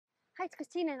Hi, it's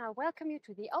Christine, and I welcome you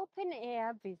to the Open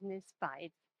Air Business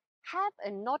Bites. Have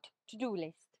a not to do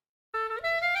list.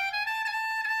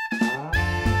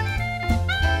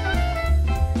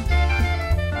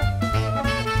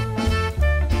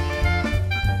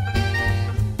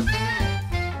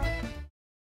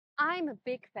 I'm a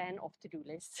big fan of to do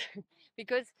lists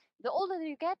because the older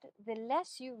you get, the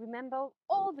less you remember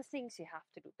all the things you have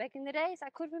to do. Back in the days, I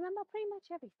could remember pretty much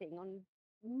everything on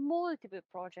multiple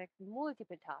projects,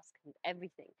 multiple tasks, and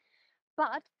everything.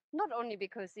 But not only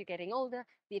because you're getting older,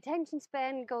 the attention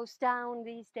span goes down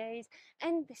these days,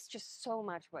 and there's just so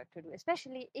much work to do,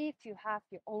 especially if you have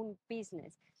your own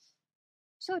business.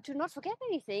 So, to not forget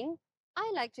anything,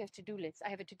 I like to have to do lists. I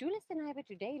have a to do list and I have a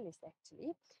today list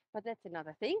actually, but that's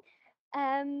another thing.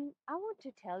 I want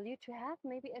to tell you to have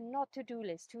maybe a not to do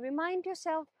list to remind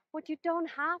yourself what you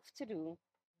don't have to do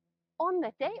on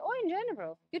that day or in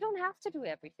general. You don't have to do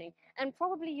everything, and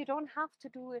probably you don't have to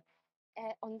do it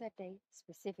on that day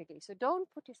specifically. So don't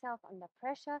put yourself under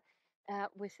pressure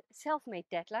with self made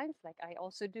deadlines, like I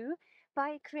also do,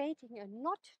 by creating a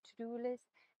not to do list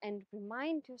and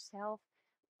remind yourself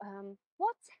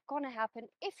what's going to happen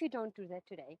if you don't do that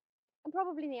today. And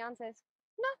probably the answer is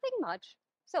nothing much.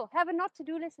 So have a not to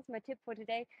do list as my tip for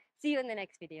today. See you in the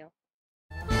next video.